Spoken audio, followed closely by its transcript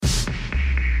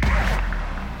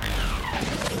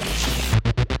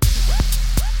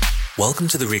Welcome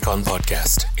to the Recon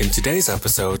podcast. In today's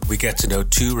episode, we get to know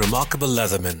two remarkable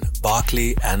leathermen,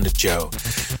 Barkley and Joe.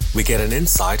 We get an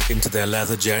insight into their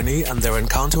leather journey and their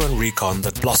encounter on Recon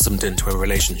that blossomed into a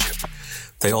relationship.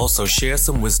 They also share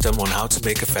some wisdom on how to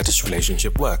make a fetish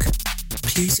relationship work.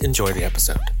 Please enjoy the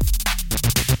episode.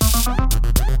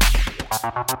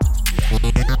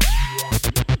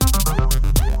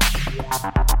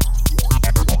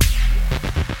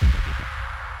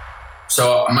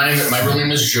 So my real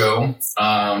name is Joe.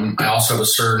 I also have a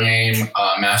surname,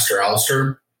 Master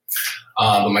Alistair.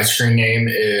 But my screen name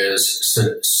is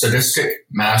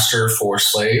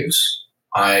SadisticMSTR4slaves.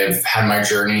 I've had my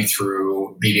journey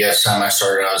through BDSM. I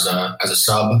started as a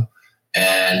sub,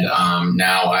 and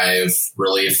now I've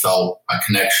really felt a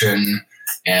connection,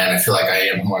 and I feel like I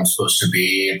am who I'm supposed to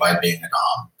be by being a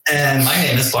dom. And my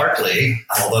name is Barkley,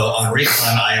 although on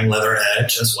Recon I am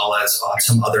LTHREDGE as well as on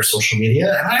some other social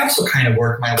media. And I also kind of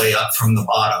work my way up from the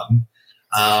bottom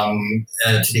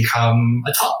to become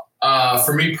a top.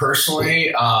 For me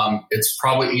personally, it's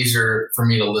probably easier for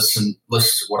me to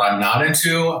list what I'm not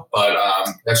into, but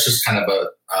that's just kind of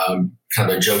a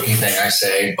joking thing I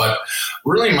say. But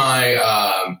really,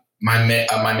 my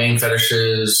main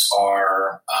fetishes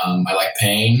are I like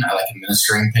pain. I like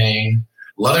administering pain.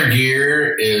 Leather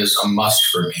gear is a must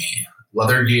for me.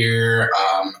 Leather gear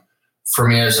for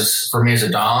me as a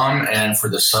dom and for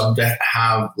the sub to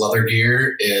have leather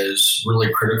gear is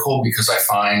really critical because I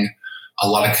find a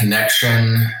lot of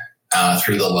connection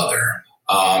through the leather.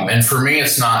 And for me,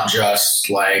 it's not just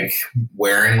like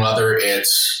wearing leather;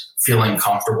 it's feeling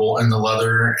comfortable in the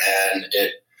leather, and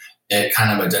it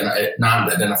kind of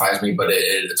not identifies me, but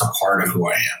it's a part of who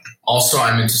I am. Also,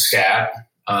 I'm into scat.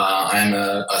 I'm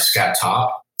a scat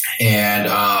top, and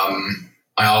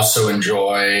I also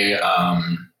enjoy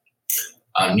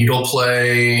needle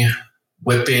play,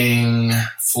 whipping,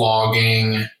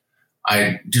 flogging.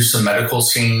 I do some medical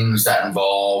scenes that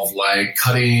involve like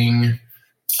cutting.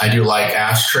 I do like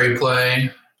ashtray play.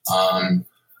 I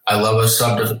love a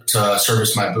sub to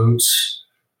service my boots.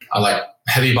 I like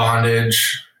heavy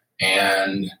bondage,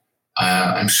 and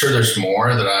I'm sure there's more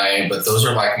but those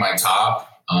are like my top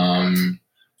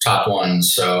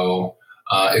ones. So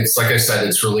it's like I said,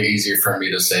 it's really easy for me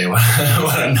to say what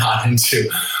I'm not into.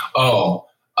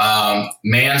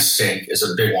 Man stink is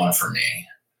a big one for me.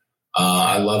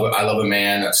 I love a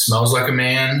man that smells like a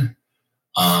man.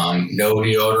 No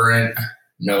deodorant,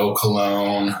 no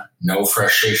cologne, no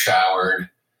freshly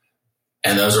showered,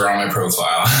 and those are on my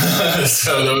profile.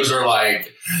 So those are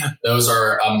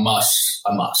a must.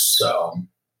 So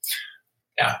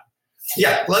yeah.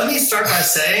 Yeah, let me start by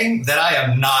saying that I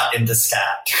am not into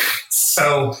scat.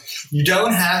 So you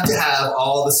don't have to have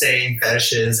all the same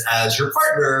fetishes as your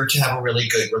partner to have a really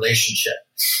good relationship.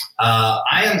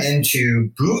 I am into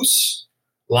boots,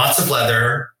 lots of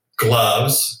leather,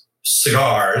 gloves,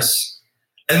 cigars,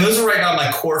 and those are right now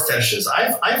my core fetishes.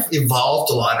 I've evolved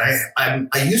a lot. I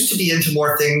used to be into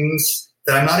more things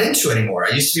that I'm not into anymore.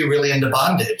 I used to be really into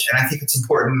bondage, and I think it's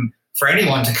important for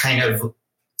anyone to kind of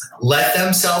let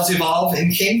themselves evolve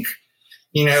in kink,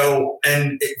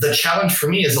 and the challenge for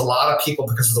me is a lot of people,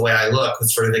 because of the way I look,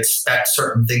 would sort of expect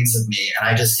certain things of me, and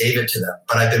I just gave it to them.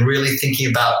 But I've been really thinking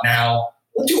about now,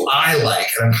 what do I like?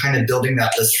 And I'm kind of building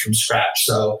that list from scratch.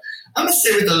 So I'm going to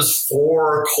stay with those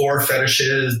 4 core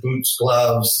fetishes: boots,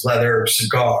 gloves, leather,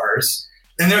 cigars.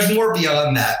 And there's more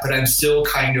beyond that, but I'm still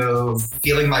kind of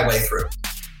feeling my way through.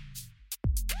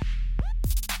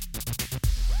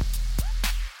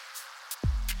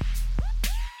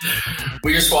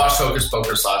 We just watched Hocus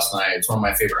Pocus last night. It's one of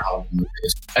my favorite Halloween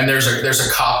movies. And there's a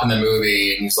cop in the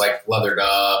movie, and he's like leathered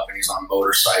up, and he's on a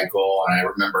motorcycle. And I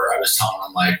remember I was telling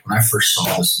him, like, when I first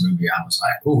saw this movie, I was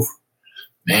like, "Ooh,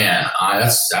 man,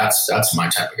 that's my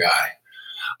type of guy."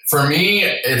 For me,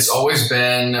 it's always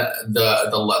been the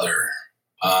leather.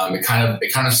 It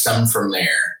kind of stemmed from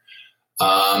there.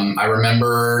 I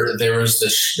remember there was a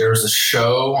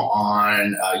show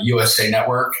on USA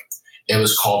Network. It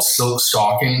was called Silk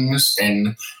Stockings,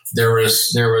 and there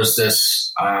was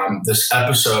this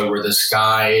episode where this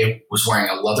guy was wearing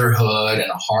a leather hood and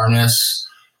a harness,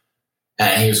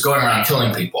 and he was going around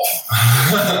killing people.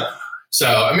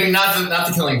 So, I mean, not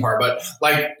the killing part, but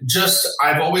like just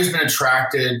I've always been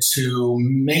attracted to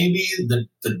maybe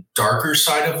the darker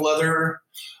side of leather.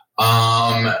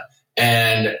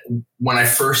 And when I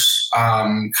first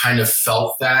kind of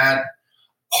felt that,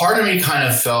 part of me kind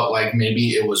of felt like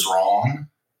maybe it was wrong.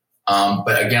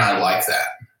 But again, I like that.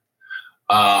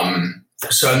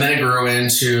 So, and then it grew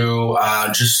into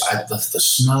the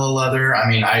smell of leather. I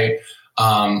mean,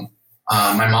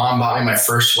 my mom bought me my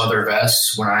first leather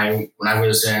vest when I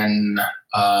was in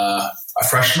a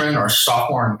freshman or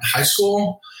sophomore in high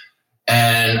school.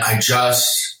 And I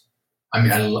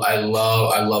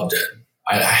loved it.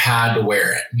 I had to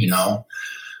wear it, and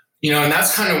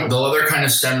that's kind of the leather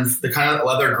the kind of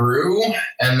leather grew.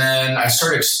 And then I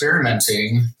started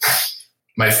experimenting.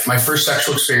 My first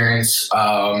sexual experience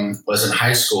was in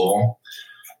high school.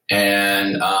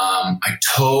 And I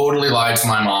totally lied to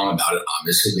my mom about it,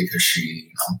 obviously, because she,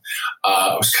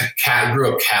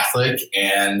 grew up Catholic,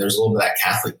 and there's a little bit of that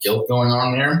Catholic guilt going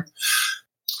on there.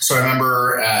 So I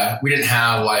remember we didn't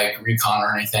have like Recon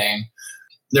or anything.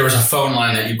 There was a phone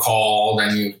line that you called,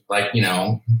 and you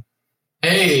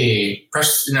hey,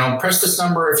 press this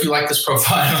number if you like this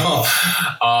profile.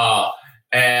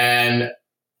 And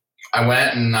I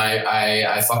went and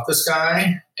I fucked this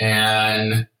guy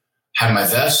and had my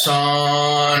vest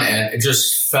on, and it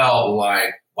just felt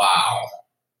like, wow,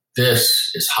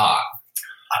 this is hot.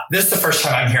 This is the first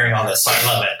time I'm hearing all this, so I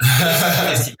love it.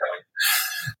 Please keep going.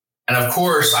 And of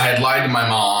course, I had lied to my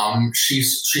mom. She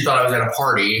thought I was at a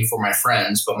party for my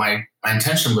friends, but my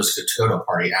intention was to go to a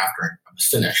party after I was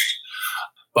finished.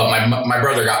 But my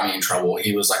brother got me in trouble.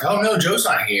 He was like, "Oh no, Joe's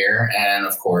not here," and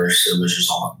of course, it was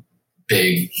just all a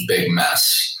big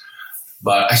mess.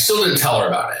 But I still didn't tell her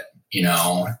about it.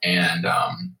 And,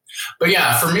 but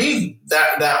yeah, for me,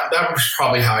 that was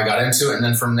probably how I got into it. And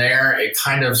then from there, it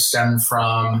kind of stemmed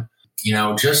from,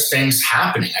 just things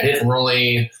happening. I didn't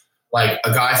really like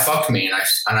a guy fucked me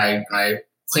and I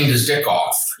cleaned his dick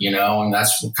off, and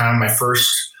that's kind of my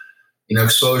first,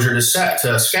 exposure to scat.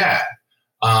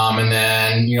 And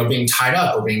then, being tied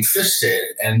up or being fisted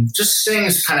and just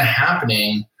things kind of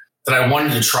happening that I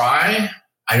wanted to try.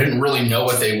 I didn't really know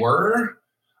what they were.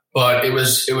 But it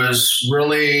was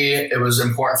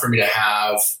important for me to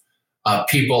have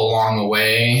people along the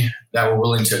way that were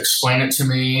willing to explain it to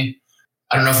me.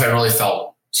 I don't know if I really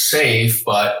felt safe,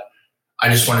 but I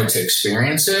just wanted to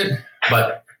experience it.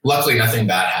 But luckily, nothing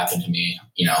bad happened to me,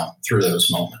 through those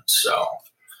moments. So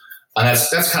and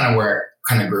that's kind of where it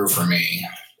kind of grew for me.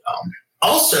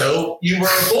 Also, you were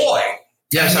a boy.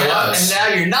 Yes, I was. And now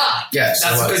you're not. Yes,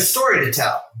 that's a good story to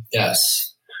tell. Yes.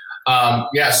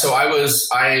 So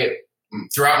I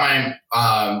throughout my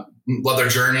leather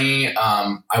journey,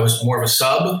 I was more of a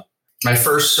sub. My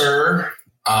first sir,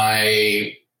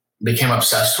 I became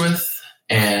obsessed with,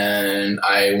 and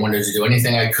I wanted to do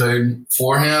anything I could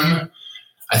for him.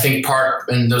 I think part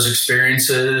in those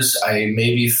experiences, I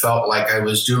maybe felt like I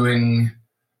was doing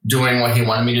what he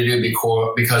wanted me to do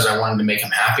because I wanted to make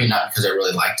him happy, not because I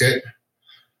really liked it.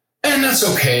 And that's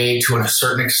okay to a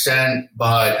certain extent,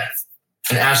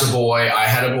 and as a boy, I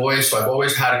had a boy, so I've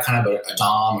always had a kind of a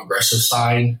dom, aggressive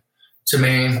side to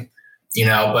me,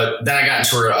 but then I got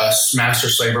into a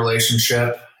master-slave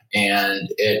relationship, and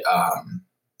it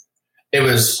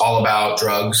was all about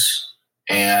drugs,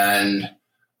 and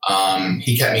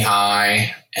he kept me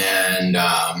high, and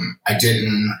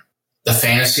the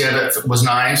fantasy of it was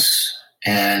nice,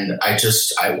 and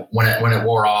when it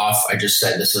wore off, I just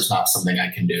said, this is not something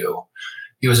I can do.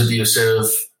 He was abusive.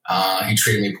 He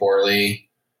treated me poorly.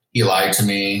 He lied to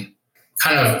me.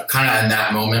 Kind of in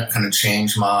that moment, kind of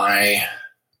changed my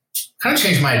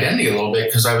identity a little bit,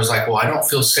 because I was like, well, I don't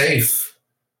feel safe.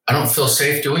 I don't feel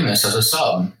safe doing this as a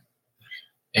sub.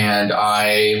 And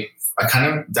I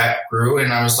kind of, that grew,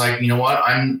 and I was like, you know what?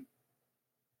 I'm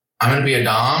going to be a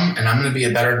dom, and I'm going to be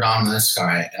a better dom than this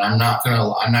guy. And I'm not going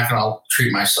to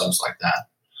treat my subs like that.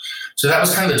 So that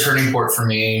was kind of the turning point for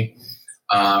me.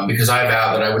 Because I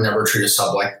vowed that I would never treat a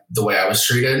sub like the way I was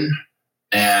treated.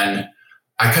 And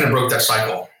I kind of broke that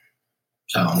cycle.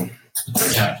 So,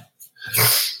 yeah.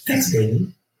 Thanks,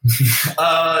 baby.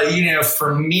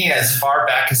 For me, as far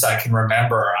back as I can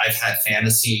remember, I've had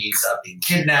fantasies of being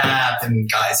kidnapped and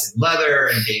guys in leather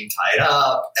and being tied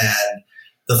up. And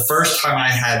the first time I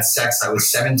had sex, I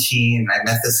was 17. I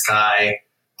met this guy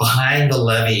behind the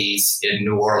levees in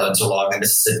New Orleans along the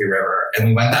Mississippi River. And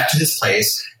we went back to his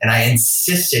place, and I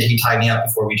insisted he tie me up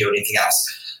before we do anything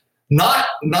else. Not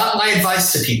my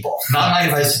advice to people.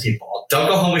 Don't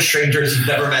go home with strangers you've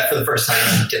never met for the first time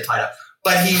and get tied up.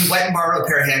 But he went and borrowed a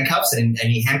pair of handcuffs, and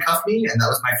he handcuffed me, and that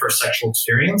was my first sexual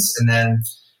experience. And then,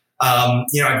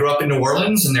 I grew up in New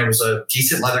Orleans, and there was a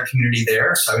decent leather community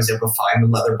there, so I was able to find the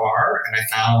leather bar, and I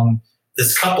found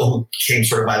this couple who became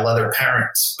sort of my leather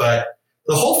parents. But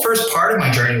the whole first part of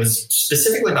my journey was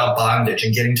specifically about bondage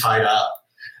and getting tied up.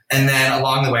 And then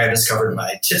along the way, I discovered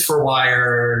my tits were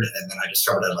wired, and then I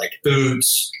discovered I liked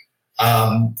boots.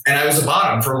 And I was a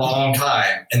bottom for a long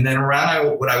time. And then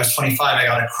when I was 25, I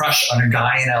got a crush on a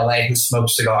guy in LA who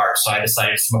smoked cigars. So I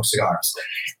decided to smoke cigars.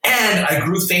 And I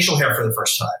grew facial hair for the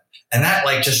first time. And that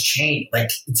just changed.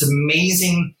 It's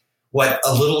amazing what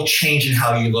a little change in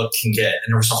how you look can get.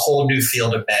 And there was a whole new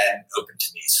field of men open to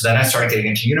me. So then I started getting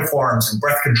into uniforms and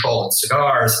breath control and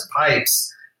cigars and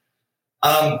pipes.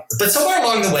 But somewhere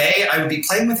along the way, I would be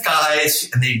playing with guys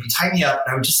and they'd be tying me up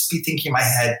and I would just be thinking in my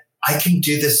head, I can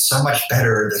do this so much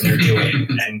better than they're doing.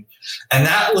 and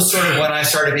that was sort of when I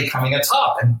started becoming a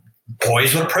top, and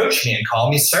boys would approach me and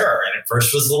call me sir. And at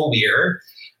first it was a little weird.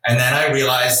 And then I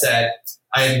realized that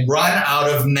I had run out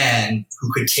of men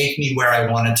who could take me where I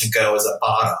wanted to go as a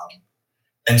bottom.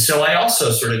 And so I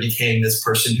also sort of became this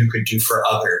person who could do for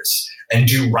others and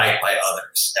do right by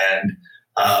others.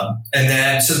 And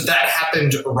then, so that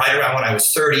happened right around when I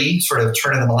was 30, sort of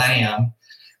turn of the millennium.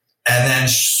 And then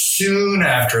soon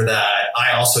after that,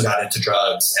 I also got into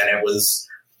drugs, and it was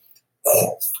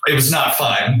not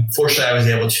fun. Fortunately, I was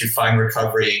able to find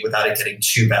recovery without it getting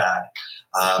too bad.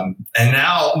 And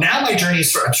now my journey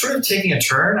is I'm sort of taking a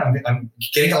turn. I'm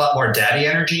getting a lot more daddy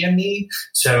energy in me.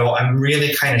 So I'm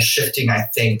really kind of shifting, I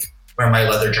think, where my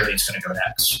leather journey is going to go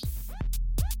next.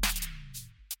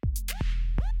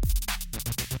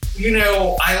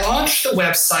 I launched the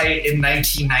website in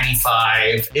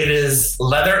 1995. It is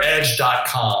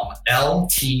LTHREDGE.com,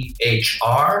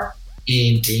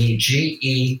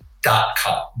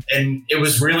 LTHREDGE.com. And it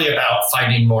was really about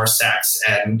finding more sex,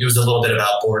 and it was a little bit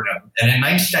about boredom. And in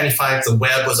 1995, the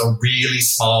web was a really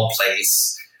small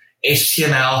place.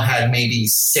 HTML had maybe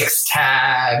 6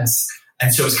 tags.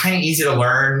 And so it was kind of easy to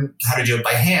learn how to do it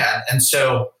by hand. And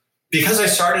so because I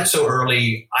started so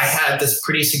early, I had this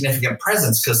pretty significant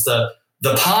presence because the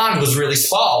pond was really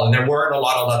small and there weren't a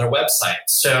lot of other websites.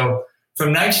 So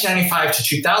from 1995 to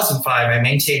 2005, I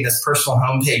maintained this personal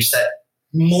homepage that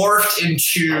morphed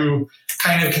into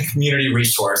kind of a community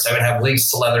resource. I would have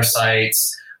links to leather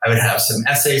sites. I would have some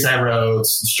essays I wrote,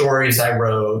 some stories I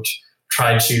wrote,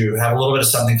 tried to have a little bit of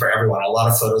something for everyone, a lot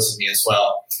of photos of me as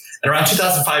well. And around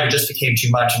 2005, it just became too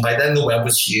much. And by then the web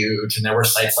was huge and there were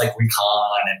sites like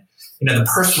Recon, and the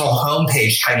personal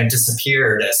homepage kind of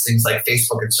disappeared as things like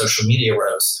Facebook and social media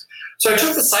rose. So I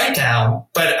took the site down,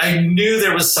 but I knew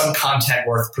there was some content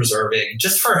worth preserving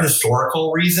just for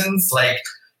historical reasons. Like,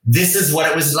 this is what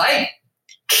it was like,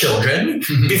 children,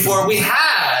 before we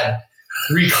had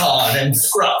Recon and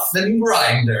Scruff and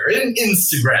Grindr and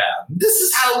Instagram. This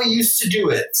is how we used to do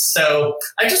it. So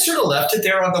I just sort of left it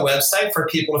there on the website for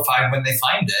people to find when they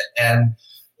find it. And,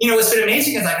 what's been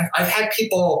amazing is I've had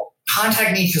people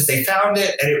contact me because they found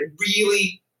it and it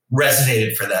really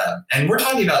resonated for them. And we're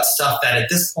talking about stuff that at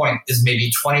this point is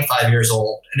maybe 25 years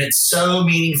old. And it's so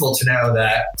meaningful to know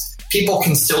that people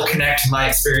can still connect to my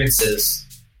experiences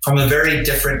from a very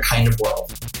different kind of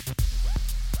world.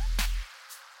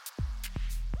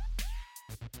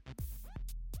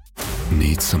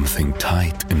 Need something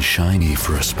tight and shiny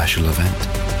for a special event?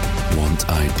 Want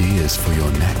ideas for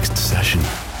your next session?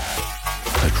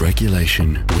 At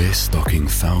Regulation, we're stocking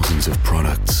thousands of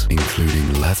products,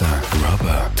 including leather,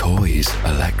 rubber, toys,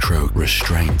 electro,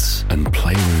 restraints, and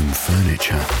playroom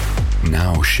furniture.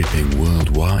 Now shipping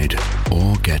worldwide.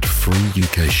 Or get free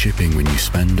UK shipping when you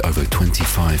spend over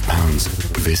 £25.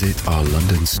 Visit our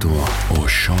London store or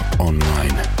shop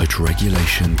online at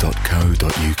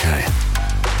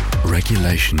regulation.co.uk.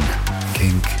 Regulation.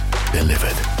 Kink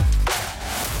delivered.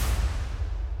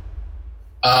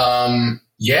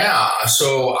 Yeah.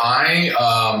 So I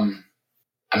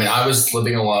was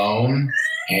living alone,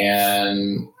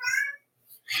 and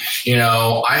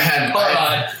I had. Hold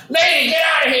on, lady, get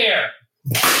out of here!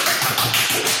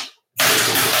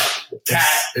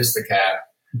 Cat. It's the cat.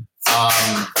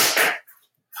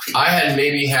 I had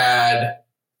maybe had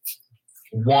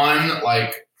one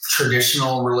like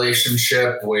traditional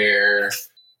relationship where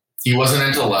he wasn't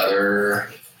into leather,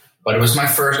 but it was my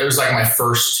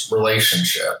first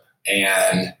relationship.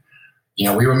 And,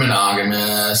 we were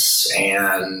monogamous,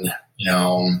 and,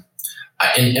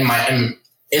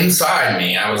 inside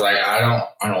me, I was like, I don't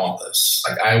want this.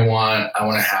 Like, I want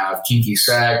to have kinky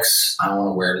sex. I want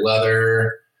to wear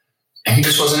leather. And he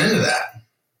just wasn't into that.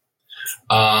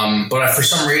 But for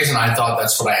some reason, I thought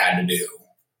that's what I had to do,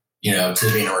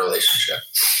 to be in a relationship.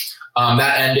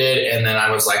 That ended. And then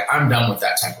I was like, I'm done with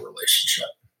that type of relationship.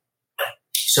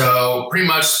 So pretty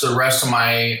much the rest of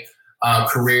my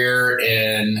career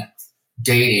in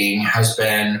dating has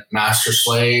been master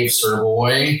slave, sir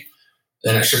boy.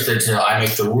 Then it shifted to I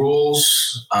make the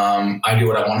rules. I do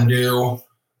what I want to do.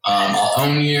 I'll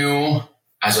own you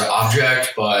as an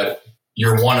object, but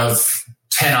you're one of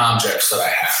 10 objects that I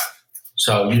have.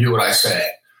 So you do what I say.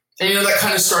 And, that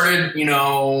kind of started, me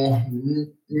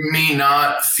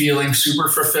not feeling super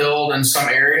fulfilled in some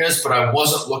areas, but I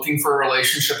wasn't looking for a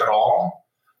relationship at all.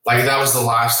 Like, that was the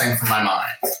last thing from my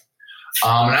mind.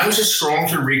 And I was just scrolling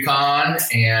through Recon,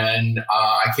 and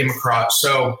I came across.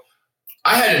 So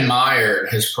I had admired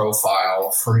his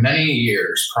profile for many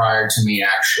years prior to me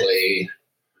actually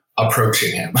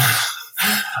approaching him.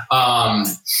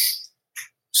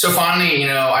 So finally,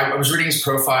 I was reading his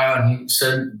profile, and he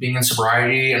said being in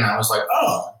sobriety, and I was like,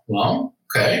 oh, well,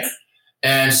 okay.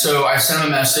 And so I sent him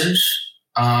a message.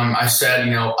 I said,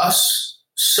 us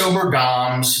sober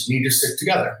doms need to stick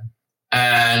together.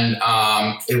 And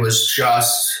it was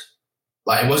just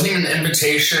like, it wasn't even an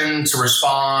invitation to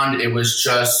respond. It was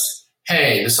just,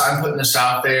 hey, I'm putting this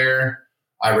out there.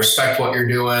 I respect what you're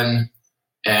doing.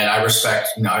 And I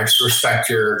respect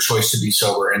your choice to be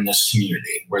sober in this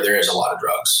community where there is a lot of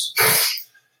drugs.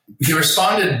 He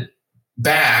responded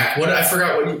back. I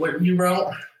forgot what you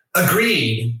wrote.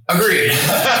 Agreed. Okay.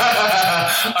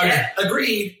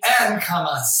 Agreed and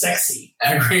sexy.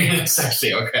 Agreed and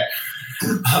sexy. Okay.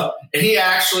 And he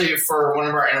actually, for one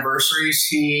of our anniversaries,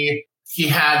 he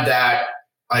had that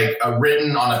like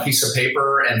written on a piece of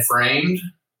paper and framed.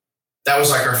 That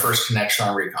was like our first connection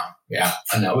on Recon. Yeah,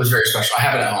 I know. It was very special. I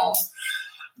have it at home.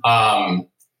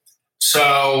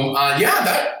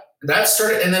 That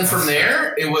started. And then from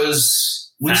there,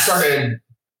 we started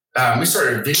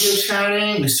video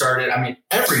chatting. We started,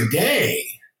 every day.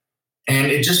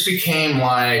 And it just became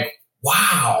like,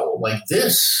 wow, like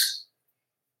this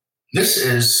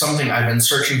is something I've been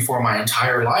searching for my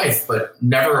entire life, but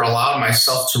never allowed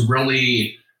myself to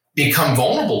really become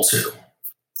vulnerable to.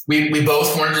 We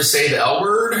both wanted to say the L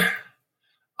word.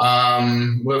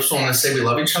 We both wanted to say we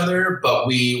love each other, but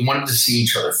we wanted to see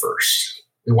each other first.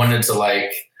 We wanted to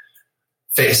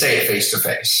say it face to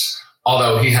face.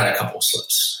 Although he had a couple of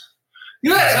slips.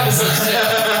 You had a couple of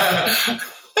slips.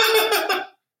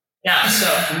 Yeah.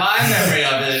 So my memory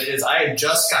of it is I had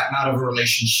just gotten out of a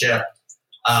relationship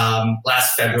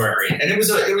last February, and it was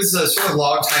a sort of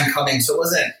long time coming. So it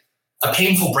wasn't a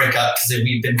painful breakup because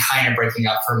we'd been kind of breaking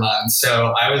up for months.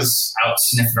 So I was out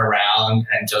sniffing around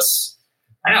and just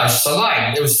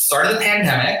online. It was the start of the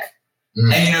pandemic.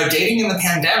 Mm. And, dating in the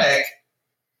pandemic,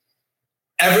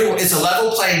 it's a level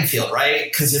playing field, right?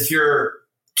 Because if you're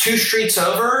 2 streets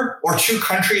over or 2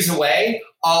 countries away,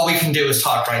 all we can do is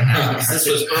talk right now. Because this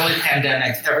was early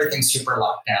pandemic, everything's super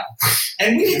locked down.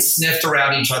 And we had sniffed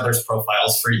around each other's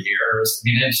profiles for years.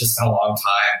 It's just been a long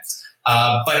time.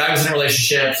 But I was in a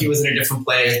relationship. He was in a different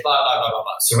place, blah, blah, blah, blah,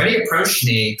 blah. So when he approached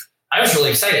me, I was really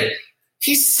excited.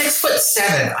 He's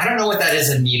 6'7". I don't know what that is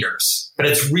in meters, but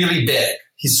it's really big.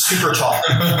 He's super tall,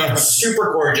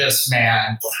 super gorgeous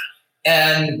man.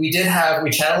 And we chatted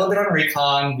a little bit on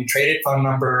Recon. We traded phone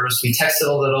numbers. We texted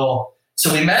a little.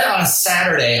 So we met on a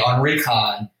Saturday on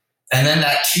Recon. And then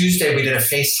that Tuesday we did a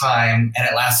FaceTime, and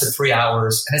it lasted 3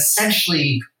 hours. And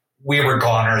essentially we were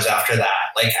goners after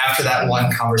that. Like after that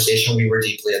one conversation, we were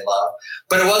deeply in love.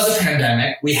 But it was a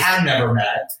pandemic. We had never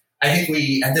met. I think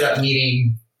we ended up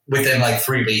meeting within like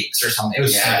 3 weeks or something. It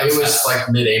was like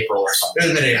mid-April or something. It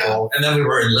was mid-April. Yeah. And then we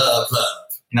were in love.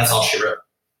 And that's all she wrote.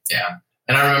 Yeah.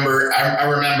 And I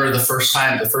remember the first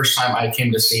time I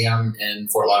came to see him in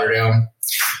Fort Lauderdale.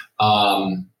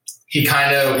 He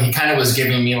kind of was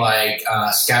giving me like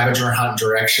scavenger hunt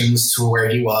directions to where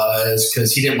he was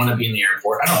because he didn't want to be in the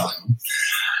airport. I don't blame him.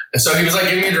 And so he was like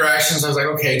giving me directions. I was like,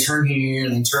 okay, turn here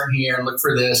and look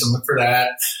for this and look for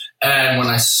that. And when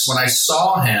I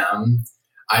saw him,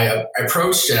 I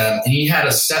approached him, and he had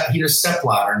a step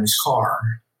ladder in his car.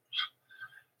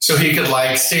 So he could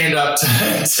like stand up so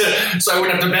I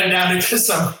wouldn't have to bend down to kiss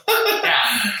him. Yeah,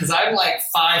 because I'm like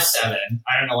 5'7".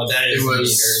 I don't know what that is. It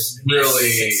was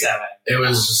really 6'7". It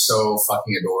was just so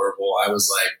fucking adorable. I was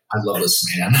like, I love this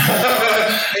man.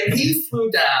 And he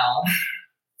flew down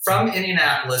from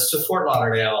Indianapolis to Fort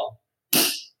Lauderdale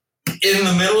in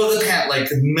the middle of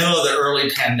the early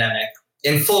pandemic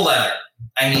in full leather.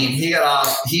 He got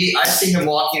off. I see him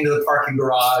walking into the parking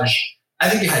garage. I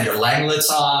think you had your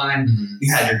langlets on,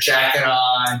 you had your jacket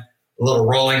on, a little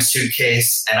rolling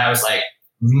suitcase, and I was like,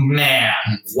 man,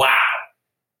 wow.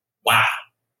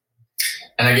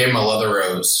 And I gave him a leather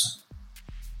rose.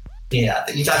 Yeah,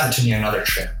 you got that to me another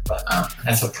trip, but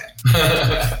that's okay.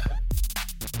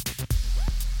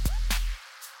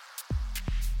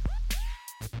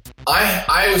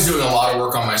 I was doing a lot of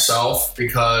work on myself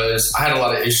because I had a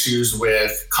lot of issues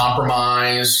with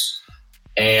compromise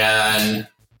and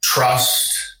trust,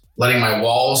 letting my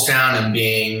walls down and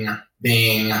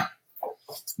being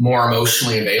more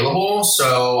emotionally available.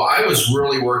 So I was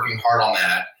really working hard on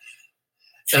that.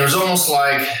 And it was almost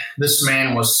like this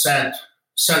man was sent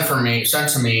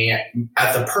to me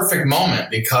at the perfect moment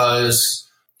because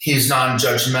he's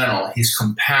non-judgmental. He's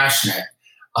compassionate.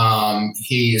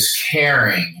 He's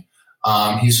caring.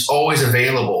 He's always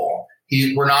available.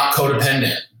 We're not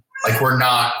codependent. Like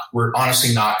we're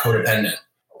honestly not codependent,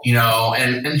 you know,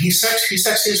 and he's sexy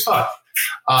as fuck.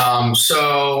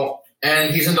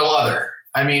 And he's into leather.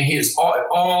 I mean, he's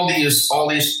all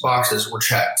these boxes were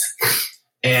checked.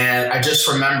 And I just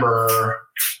remember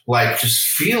like just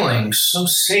feeling so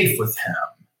safe with him.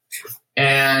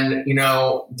 And, you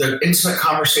know, the intimate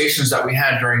conversations that we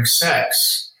had during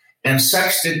sex, and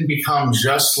sex didn't become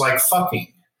just like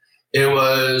fucking. It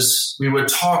was, we would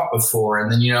talk before,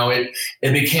 and then, you know, it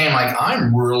became like,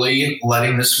 I'm really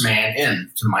letting this man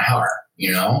into my heart,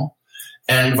 you know,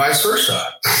 and vice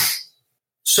versa.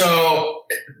 So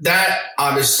that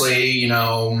obviously, you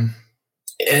know,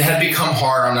 it had become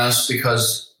hard on us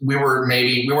because we weren't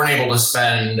able to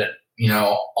spend, you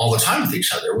know, all the time with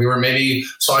each other. We were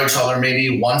saw each other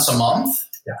maybe once a month.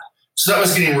 Yeah. So that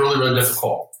was getting really, really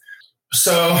difficult.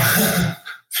 So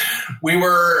we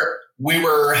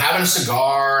were having a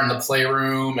cigar in the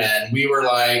playroom, and we were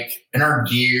like in our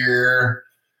gear,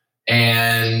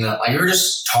 and like we were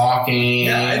just talking.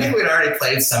 Yeah, I think we'd already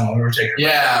played some when we were taking a break.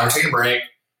 Yeah, we're taking a break.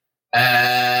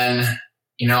 And,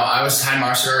 you know, I was having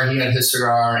my cigar, he had his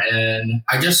cigar, and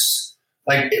I just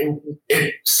like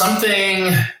it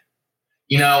something,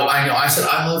 you know, I said,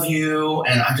 I love you,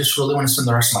 and I just really want to spend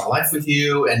the rest of my life with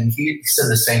you. And he said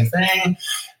the same thing.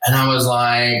 And I was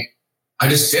like, I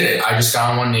just did it. I just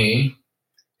got on one knee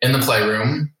in the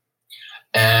playroom,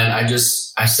 and I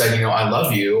said, you know, I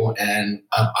love you, and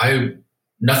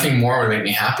nothing more would make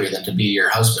me happier than to be your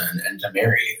husband and to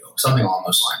marry you, something along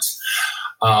those lines.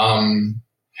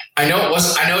 I know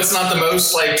it's not the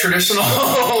most like traditional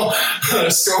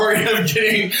story of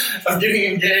getting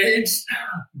engaged,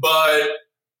 but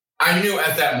I knew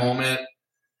at that moment,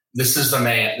 this is the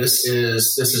man. This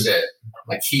is it.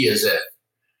 Like, he is it.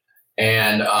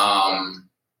 And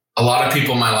a lot of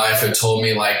people in my life had told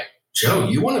me, like, Joe,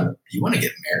 you want to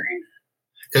get married?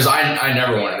 Because I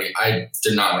never wanted to. I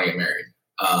did not want to get married.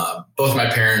 Both my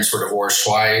parents were divorced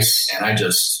twice, and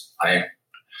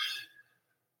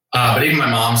but even my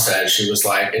mom said, she was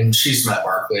like, and she's met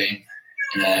Barkley,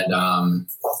 and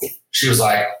she was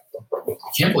like,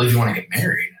 I can't believe you want to get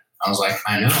married. I was like,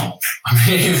 I know. I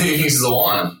mean, he's the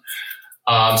one.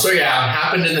 So yeah, it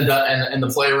happened in the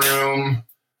playroom,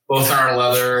 both in our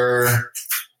leather,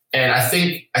 and I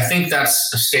think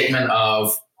that's a statement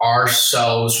of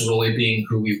ourselves really being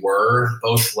who we were,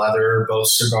 both leather, both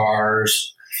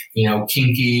cigars, you know,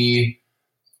 kinky.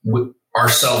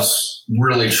 Ourselves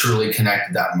really truly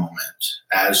connected that moment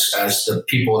as the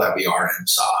people that we are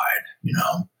inside, you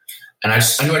know. And I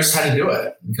knew I just had to do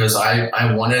it because I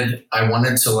wanted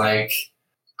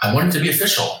to be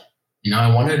official, you know.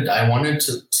 I wanted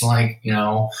to like, you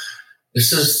know,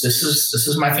 this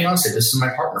is my fiance, this is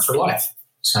my partner for life.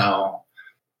 So,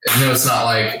 you know, it's not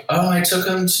like, oh, I took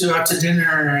him out to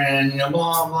dinner and, you know,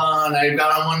 blah blah, and I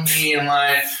got on one knee and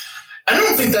like. I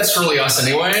don't think that's really us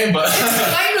anyway, but it's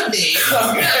kind of me.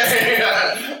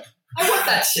 Okay. I want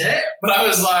that shit. But I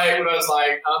was like,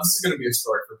 oh, this is going to be a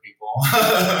story for people.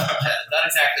 Not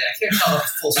exactly. I can't tell the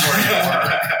full story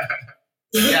anymore.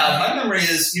 Yeah, my memory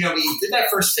is, you know, we did that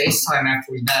first FaceTime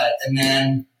after we met, and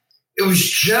then it was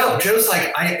Joe. Joe's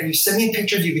like, you send me a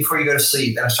picture of you before you go to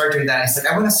sleep. And I started doing that. And I said,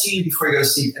 I want to see you before you go to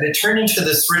sleep. And it turned into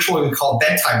this ritual we call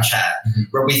bedtime chat,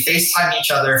 where we FaceTime each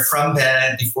other from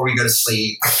bed before we go to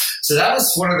sleep. So that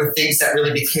was one of the things that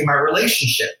really became our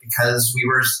relationship, because we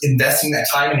were investing that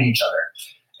time in each other.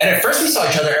 And at first we saw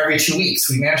each other every 2 weeks.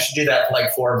 We managed to do that for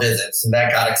like 4 visits, and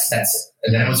that got expensive.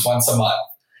 And then it was once a month.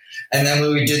 And then we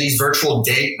would do these virtual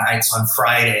date nights on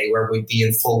Friday where we'd be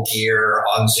in full gear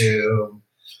on Zoom,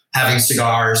 having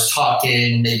cigars,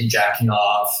 talking, maybe jacking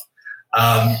off.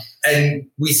 And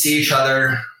we see each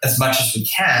other as much as we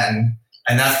can.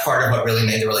 And that's part of what really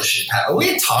made the relationship happen. We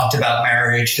had talked about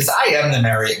marriage because I am the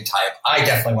marrying type.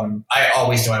 I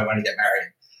always knew I wanted to get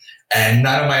married. And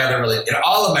none of my other,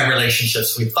 all of my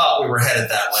relationships, we thought we were headed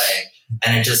that way.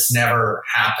 And it just never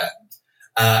happened.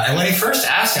 And when he first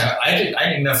asked him, I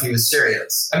didn't know if he was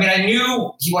serious. I mean, I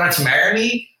knew he wanted to marry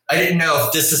me. I didn't know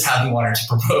if this is how he wanted to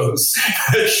propose.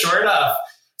 Sure enough.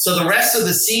 So the rest of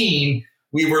the scene,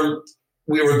 we were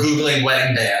Googling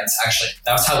wedding bands, actually.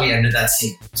 That was how we ended that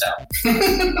scene. So.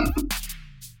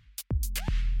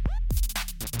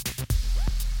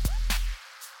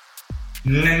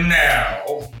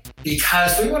 No,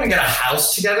 because we want to get a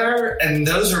house together, and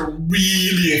those are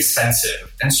really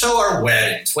expensive. And so are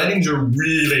weddings. Weddings are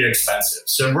really expensive.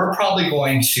 So we're probably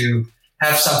going to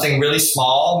have something really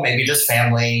small, maybe just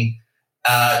family,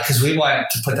 because we want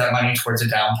to put that money towards a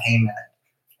down payment.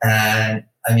 And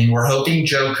I mean, we're hoping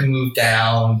Joe can move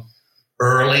down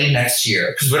early next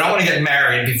year, because we don't want to get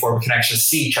married before we can actually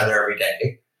see each other every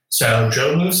day. So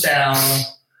Joe moves down.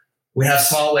 We have a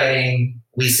small wedding.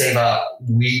 We save up.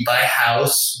 We buy a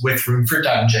house with room for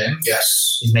dungeon.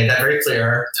 Yes. He's made that very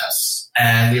clear. Yes.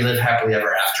 And we live happily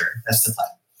ever after. That's the plan.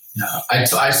 No, I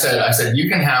said, you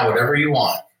can have whatever you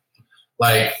want.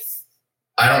 Like,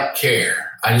 I don't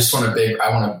care. I just want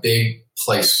a big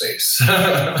play space.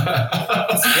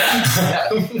 yeah.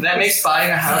 And that makes buying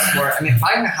a house more. I mean,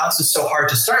 buying a house is so hard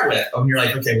to start with. You're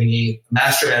like, okay, we need a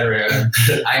master bedroom.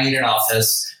 I need an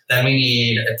office. Then we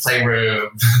need a playroom.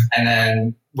 And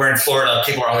then we're in Florida.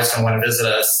 People are always going to want to visit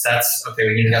us. That's okay.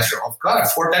 We need a guest room. Oh God, a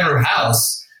 4-bedroom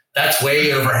house. That's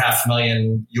way over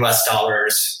 $500,000 US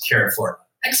here in Florida.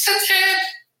 Expensive.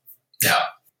 Yeah.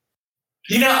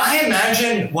 You know, I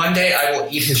imagine one day I will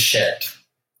eat his shit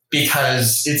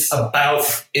because it's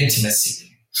about intimacy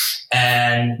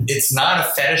and it's not a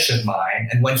fetish of mine.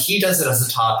 And when he does it as a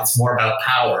top, it's more about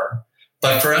power.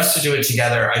 But for us to do it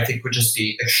together, I think would just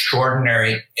be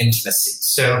extraordinary intimacy.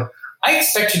 So I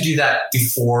expect to do that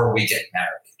before we get married.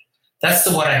 That's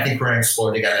the one I think we're going to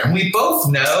explore together. And we both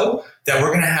know that we're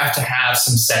going to have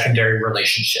some secondary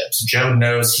relationships. Joe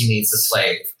knows he needs a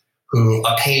slave,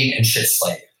 a paid and shit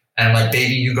slave. And I'm like,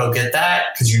 baby, you go get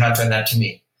that because you're not doing that to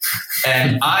me.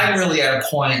 And I'm really at a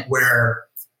point where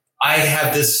I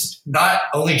have this, not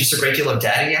only just a great deal of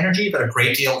daddy energy, but a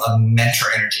great deal of mentor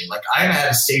energy. Like I'm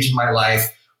at a stage in my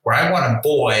life where I want a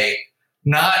boy,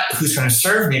 not who's going to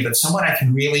serve me, but someone I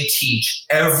can really teach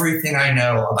everything I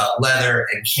know about leather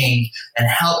and kink and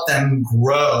help them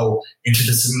grow into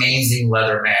this amazing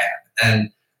leather man.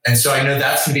 And so I know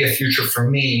that's going to be a future for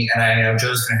me. And I know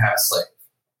Joe's going to have a slave.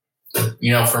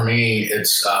 You know, for me,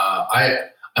 it's,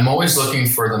 I'm always looking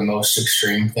for the most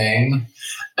extreme thing.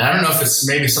 And I don't know if it's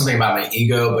maybe something about my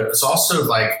ego, but it's also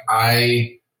like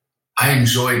I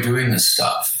enjoy doing this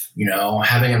stuff, you know,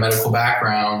 having a medical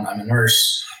background. I'm a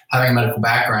nurse, having a medical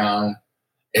background.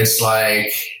 It's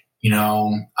like, you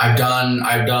know, I've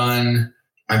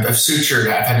sutured,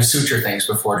 I've had to suture things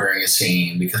before during a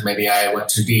scene because maybe I went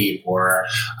too deep, or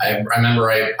I remember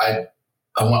a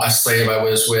slave I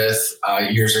was with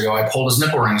years ago, I pulled his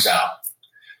nipple rings out,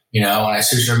 you know, and I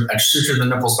sutured the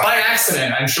nipples by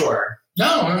accident, I'm sure.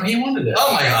 No, he wanted it.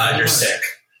 Oh my God, you're sick.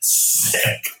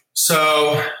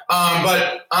 So,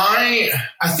 but I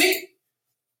think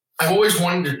I've always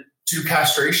wanted to do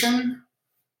castration.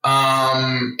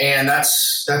 And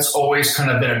that's always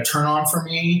kind of been a turn on for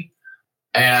me.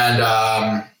 And,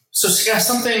 so yeah,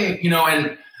 something, you know,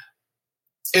 and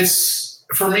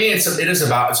for me, it's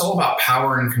all about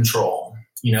power and control.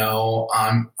 You know,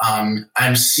 I'm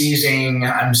seizing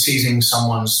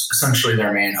someone's, essentially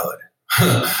their manhood.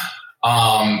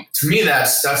 To me,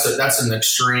 that's an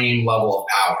extreme level of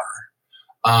power.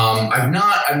 I've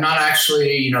not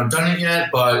actually, you know, done it yet,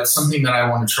 but it's something that I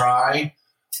want to try.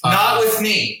 Not with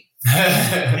me.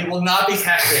 It will not be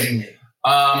castrating me.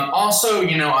 Also,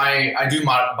 you know, I do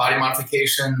body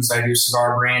modifications. I do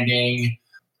cigar branding.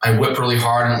 I whip really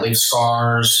hard and it leaves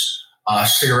scars,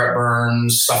 cigarette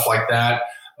burns, stuff like that.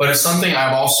 But it's something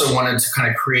I've also wanted to kind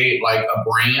of create like a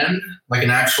brand, like an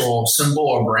actual symbol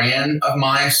or brand of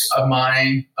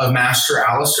Master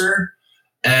Alistair.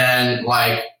 And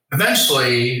like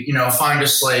eventually, you know, find a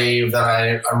slave that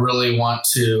I really want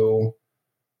to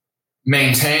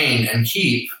maintain and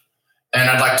keep. And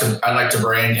I'd like to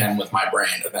brand him with my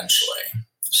brand eventually.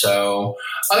 So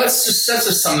that's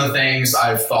just some of the things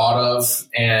I've thought of.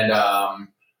 And I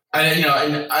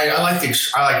like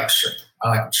extreme.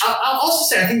 I'll also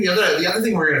say, I think the other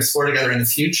thing we're going to explore together in the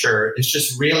future is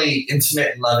just really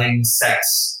intimate, loving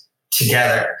sex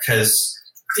together. Because,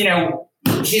 you know,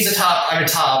 he's a top, I'm a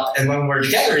top. And when we're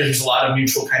together, there's a lot of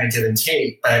mutual kind of give and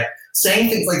take. But saying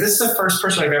things like, this is the first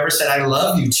person I've ever said I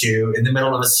love you to in the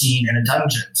middle of a scene in a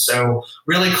dungeon. So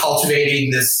really cultivating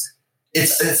this,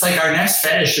 it's like our next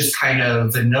fetish is kind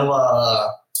of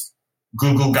vanilla,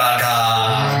 goo goo gaga.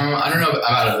 I don't know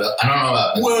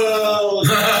about Whoa.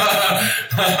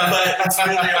 But it's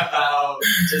really about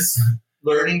just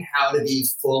learning how to be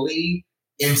fully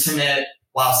intimate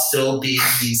while still being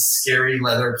these scary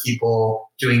leather people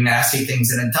doing nasty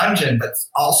things in a dungeon, but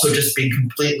also just being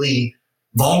completely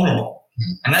vulnerable.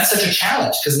 And that's such a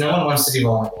challenge because no one wants to be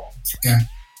vulnerable. Yeah,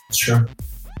 it's true.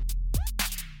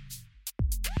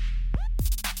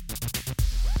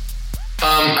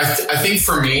 I think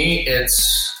for me,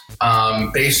 it's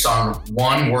based on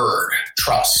one word: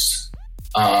 trust.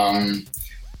 It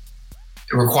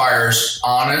requires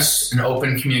honest and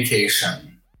open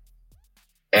communication.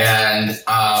 And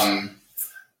I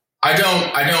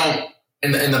don't.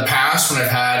 In the past, when I've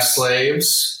had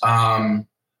slaves,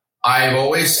 I've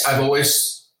always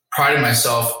prided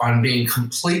myself on being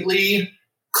completely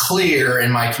clear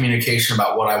in my communication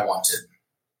about what I wanted.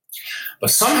 But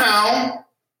somehow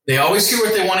they always hear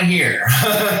what they want to hear.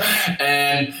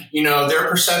 And, their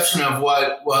perception of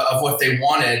what they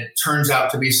wanted turns out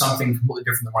to be something completely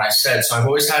different than what I said. So I've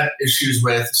always had issues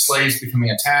with slaves becoming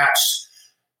attached,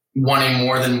 wanting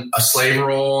more than a slave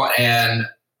role. And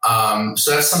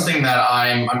so that's something that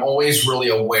I'm always really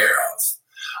aware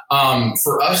of.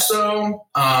 For us, though,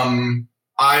 I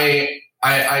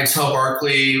tell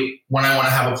Barkley when I want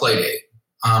to have a play date.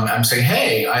 I'm saying,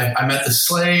 hey, I met the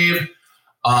slave.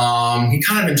 He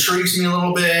kind of intrigues me a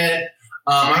little bit.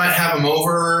 I might have him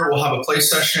over. We'll have a play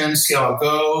session, see how it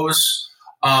goes.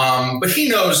 But he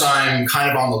knows I'm kind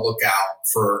of on the lookout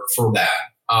for that.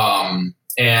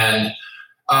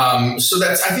 So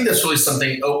I think that's really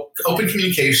something, open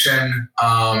communication.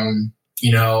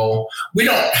 We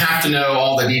don't have to know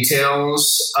all the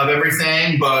details of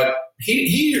everything, but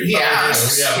he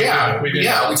asks. We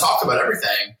talk about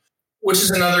everything, which is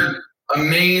another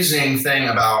amazing thing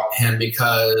about him,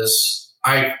 because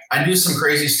I do some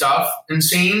crazy stuff in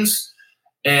scenes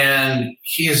and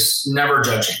he is never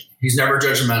judging. He's never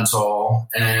judgmental.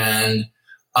 And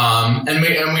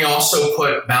we also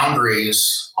put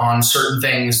boundaries on certain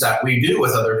things that we do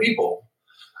with other people.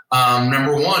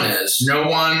 Number one is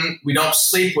we don't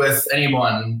sleep with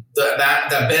anyone. That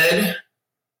bed,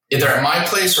 either at my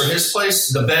place or his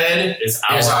place, the bed is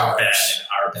ours. Our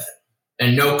bed.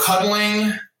 And no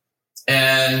cuddling.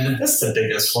 And that's the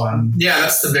biggest one. Yeah,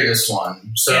 that's the biggest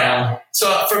one. So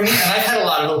for me, and I've had a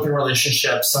lot of open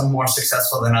relationships, some more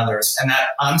successful than others. And that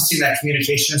honesty, that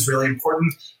communication is really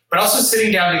important. But also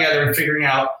sitting down together and figuring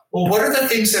out, well, what are the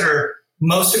things that are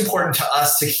most important to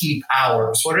us to keep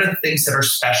ours? What are the things that are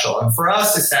special? And for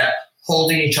us, it's that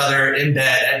holding each other in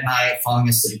bed at night, falling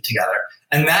asleep together.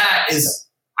 And that is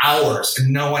ours,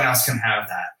 and no one else can have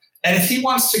that. And if he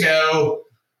wants to go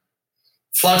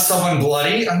flog someone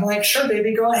bloody, I'm like, sure,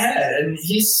 baby, go ahead. And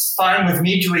he's fine with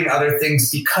me doing other things,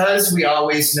 because we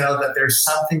always know that there's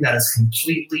something that is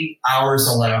completely ours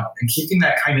alone. And keeping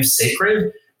that kind of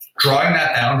sacred, drawing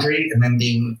that boundary, and then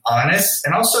being honest,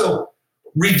 and also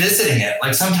revisiting it.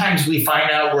 Like sometimes we find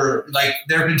out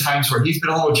there have been times where he's been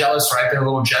a little jealous or I've been a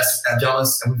little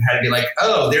jealous, and we've had to be like,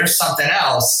 oh, there's something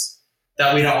else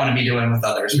that we don't want to be doing with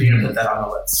others. We need to put that on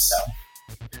the list.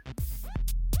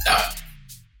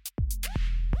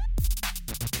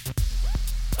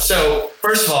 So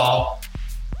first of all,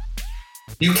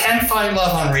 you can find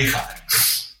love on Recon.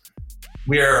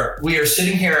 We are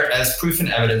sitting here as proof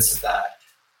and evidence of that.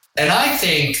 And I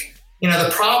think,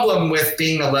 the problem with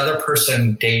being a leather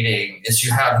person dating is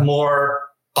you have more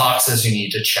boxes you need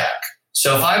to check.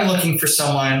 So if I'm looking for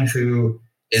someone who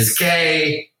is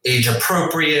gay, age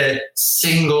appropriate,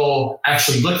 single,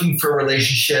 actually looking for a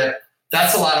relationship,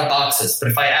 that's a lot of boxes. But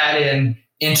if I add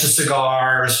into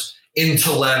cigars,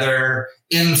 into leather,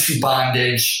 into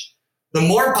bondage, the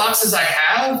more boxes I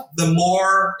have, the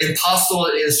more impossible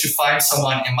it is to find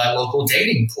someone in my local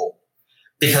dating pool.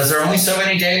 Because there are only so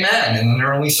many gay men, and there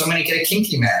are only so many gay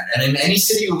kinky men. And in any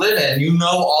city you live in, you know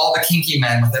all the kinky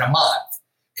men within a month.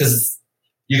 Because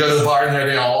you go to the bar and there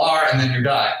they all are, and then you're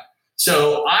done.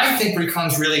 So I think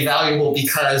Recon's really valuable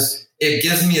because it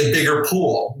gives me a bigger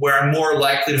pool where I'm more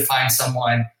likely to find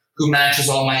someone who matches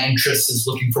all my interests, is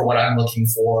looking for what I'm looking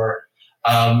for.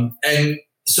 And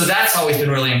so that's always been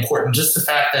really important. Just the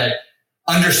fact that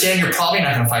understand you're probably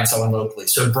not going to find someone locally.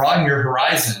 So broaden your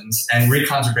horizons, and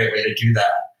Recon's a great way to do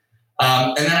that.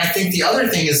 And then I think the other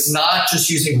thing is not just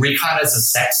using Recon as a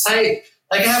sex site.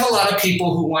 Like I have a lot of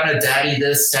people who want to daddy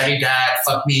this, daddy that,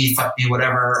 fuck me,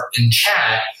 whatever in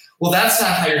chat. Well, that's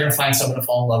not how you're going to find someone to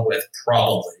fall in love with,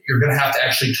 probably. You're going to have to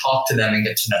actually talk to them and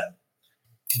get to know them.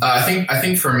 I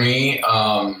think for me,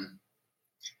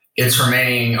 it's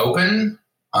remaining open.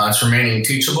 It's remaining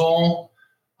teachable.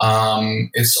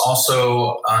 It's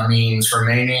also means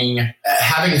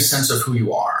having a sense of who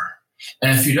you are.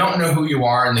 And if you don't know who you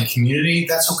are in the community,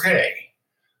 that's okay.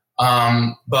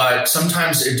 But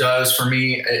sometimes it does for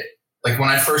me. Like when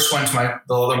I first went to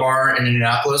the leather bar in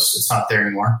Indianapolis, it's not there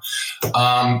anymore.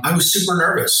 I was super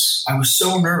nervous. I was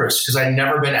so nervous because I'd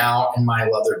never been out in my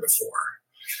leather before.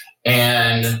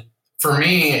 And for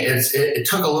me, it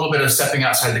took a little bit of stepping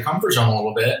outside the comfort zone a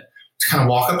little bit to kind of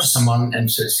walk up to someone and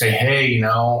to say, hey,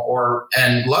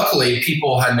 and luckily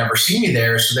people had never seen me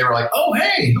there. So they were like, oh,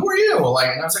 hey, who are you?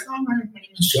 And I was like, oh, my name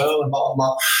is Joe, and blah,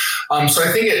 blah, blah. So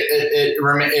I think it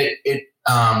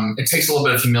takes a little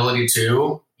bit of humility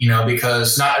too,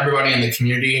 because not everybody in the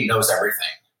community knows everything.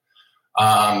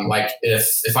 Like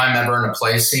if I'm ever in a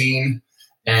play scene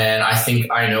and I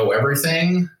think I know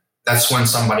everything, that's when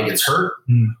somebody gets hurt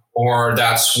or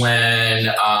that's when,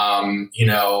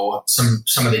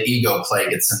 some of the ego play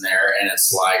gets in there and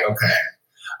it's like, okay,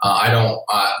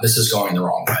 this is going the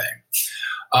wrong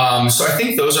way. So I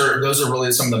think those are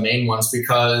really some of the main ones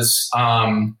because,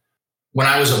 when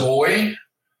I was a boy,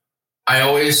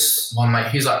 I'm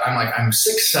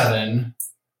 6'7",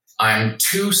 I'm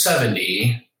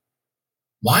 270.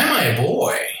 Why am I a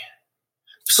boy?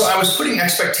 So I was putting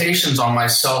expectations on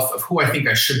myself of who I think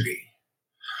I should be.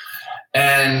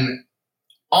 And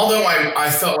although I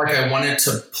felt like I wanted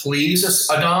to please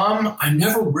a dom, I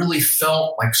never really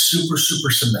felt like super,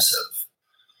 super submissive.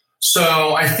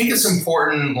 So I think it's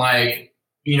important, kind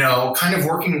of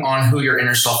working on who your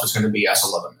inner self is going to be as a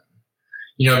leatherman.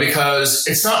 Because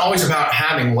it's not always about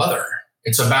having leather.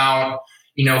 It's about,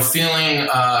 feeling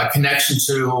a connection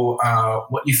to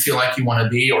what you feel like you want to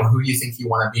be or who you think you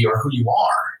want to be or who you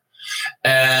are.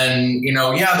 And,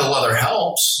 the leather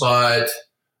helps, but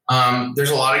there's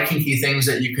a lot of kinky things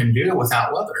that you can do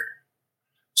without leather.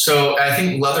 So I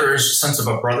think leather is a sense of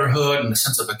a brotherhood and a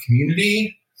sense of a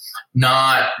community,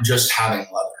 not just having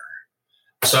leather.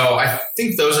 So I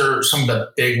think those are some of the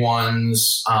big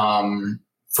ones.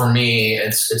 For me,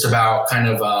 it's about kind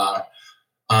of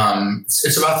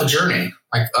it's about the journey.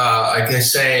 Like I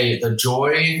say, the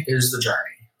joy is the journey.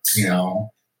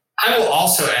 I will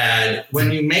also add,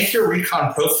 when you make your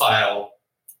Recon profile,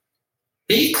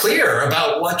 be clear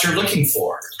about what you're looking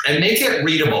for and make it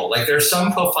readable. Like there's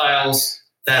some profiles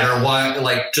that are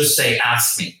just say,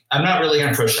 ask me. I'm not really going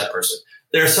to approach that person.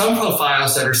 There are some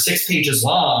profiles that are 6 pages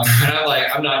long, and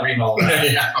I'm not reading all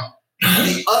that. Yeah.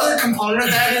 The other component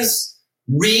of that is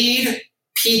read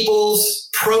people's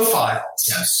profiles.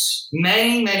 Yes.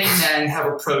 Many, many men have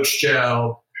approached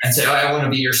Joe and said, I want to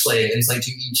be your slave. And he's like,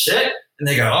 do you eat shit? And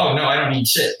they go, oh, no, I don't eat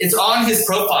shit. It's on his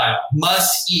profile.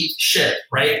 Must eat shit,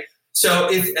 right? So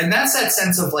and that's that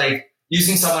sense of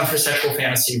using someone for sexual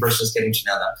fantasy versus getting to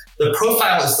know them. The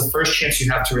profile is the first chance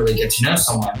you have to really get to know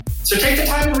someone. So take the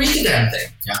time to read the damn thing.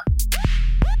 Yeah.